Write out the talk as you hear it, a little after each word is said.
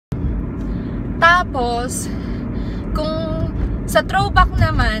Tapos, kung sa throwback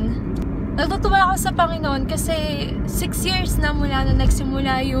naman, natutuwa ako sa Panginoon kasi 6 years na mula na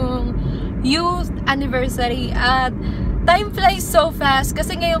nagsimula yung youth anniversary at time flies so fast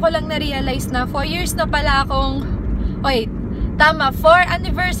kasi ngayon ko lang na-realize na 4 years na pala akong, wait, tama, 4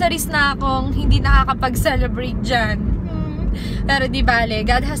 anniversaries na akong hindi nakakapag-celebrate dyan. Pero di bale,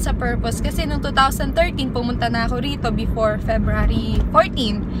 God has a purpose kasi noong 2013 pumunta na ako rito before February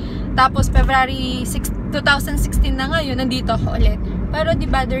 14. Tapos February 2016 na ngayon, nandito ako ulit. Pero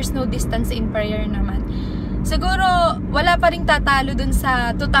diba, there's no distance in prayer naman. Siguro, wala pa rin tatalo dun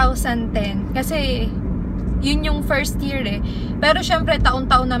sa 2010. Kasi, yun yung first year eh. Pero syempre,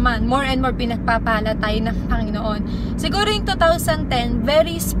 taon-taon naman, more and more pinagpapala tayo ng Panginoon. Siguro yung 2010,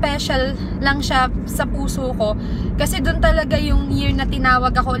 very special lang siya sa puso ko. Kasi dun talaga yung year na tinawag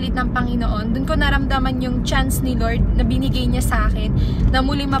ako ulit ng Panginoon. Dun ko naramdaman yung chance ni Lord na binigay niya sa akin. Na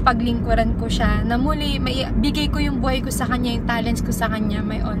muli mapaglingkuran ko siya. Na muli bigay ko yung buhay ko sa Kanya, yung talents ko sa Kanya,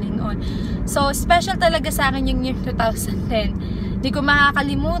 may all in all. So, special talaga sa akin yung year 2010. Di ko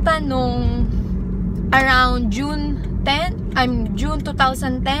makakalimutan nung around June 2010,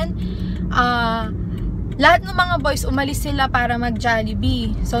 lahat ng mga boys umalis sila para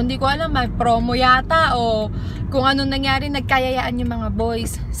mag-Jollibee. So, hindi ko alam, may promo yata o kung anong nangyari, nagkayayaan yung mga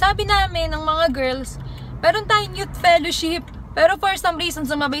boys. Sabi namin ng mga girls, meron tayong youth fellowship. Pero for some reason,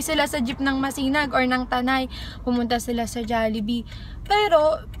 sumabay sila sa jeep ng Masinag or ng Tanay. Pumunta sila sa Jollibee.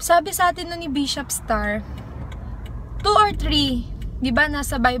 Pero, sabi sa atin ni Bishop Star, 2 or 3, di ba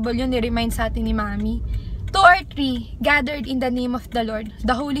nasa Bible yun, ni-remind sa atin ni Mami, 2 or 3 gathered in the name of the Lord,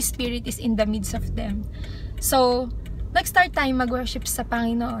 the Holy Spirit is in the midst of them. So, nag-start tayo mag-worship sa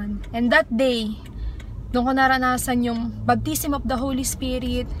Panginoon. And that day, doon ko naranasan yung baptism of the Holy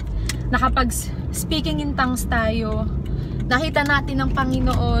Spirit, nakapag-speaking in tongues tayo, nakita natin ng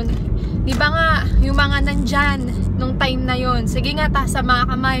Panginoon. Di ba nga, yung mga nandyan, nung time na yon, sige nga, taas sa mga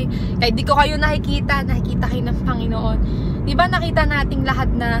kamay, kahit di ko kayo nakikita kayo ng Panginoon. Di ba nakita nating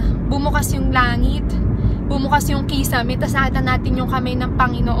lahat na bumukas yung langit, bumukas yung kisame, tapos nakita natin yung kamay ng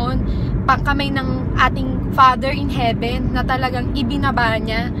Panginoon, kamay ng ating Father in Heaven, na talagang ibinaba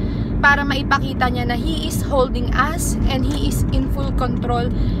niya para maipakita niya na He is holding us and He is in full control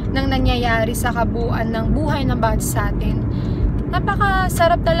ng nangyayari sa kabuuan ng buhay ng bawat sa atin.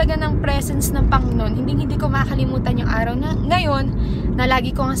 Napakasarap talaga ng presence ng Panginoon. Hindi ko makalimutan yung araw na ngayon na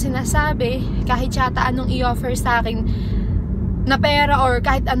lagi ko nga sinasabi, kahit yata anong i-offer sa akin na pera or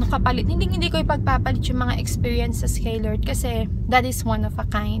kahit anong kapalit, hindi ko ipagpapalit yung mga experiences kay Lord kasi that is one of a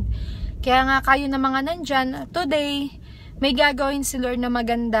kind. Kaya nga kayo na mga nandyan, today, may gagawin si Lord na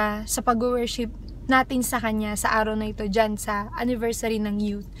maganda sa pag-worship natin sa Kanya sa araw na ito dyan sa anniversary ng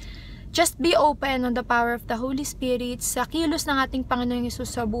youth. Just be open on the power of the Holy Spirit sa kilos ng ating Panginoong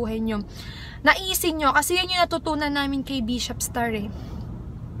Yesus sa buhay nyo. Naisin nyo, kasi yan yung natutunan namin kay Bishop Star eh.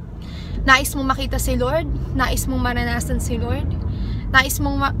 Nais mong makita si Lord, nais mong maranasan si Lord, nais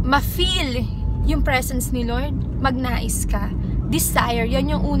mong ma-feel yung presence ni Lord, magnais ka. Desire,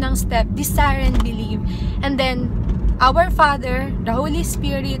 yan yung unang step, desire and believe. And then, our Father, the Holy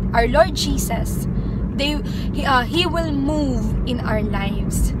Spirit, our Lord Jesus, He will move in our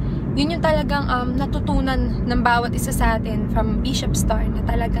lives. Yun yung talagang natutunan ng bawat isa sa atin from Bishop Star na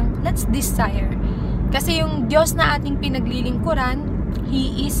talagang let's desire. Kasi yung Diyos na ating pinaglilingkuran,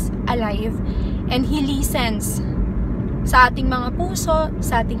 He is alive and He listens sa ating mga puso,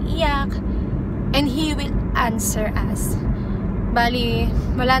 sa ating iyak, and He will answer us. Bali,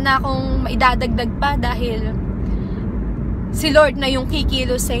 wala na akong maidadagdag pa dahil si Lord na yung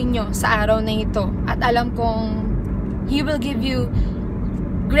kikilos sa inyo sa araw na ito. At alam kong He will give you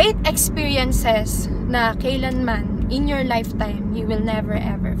great experiences na kailanman in your lifetime you will never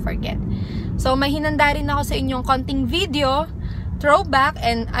ever forget. So may hinanda rin ako sa inyong konting video, throwback,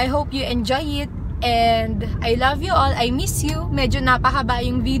 and I hope you enjoy it. And I love you all. I miss you. Medyo napahaba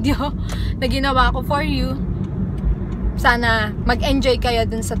yung video na ginawa ko for you. Sana mag-enjoy kayo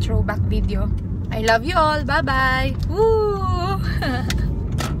dun sa throwback video. I love you all. Bye-bye. Woo!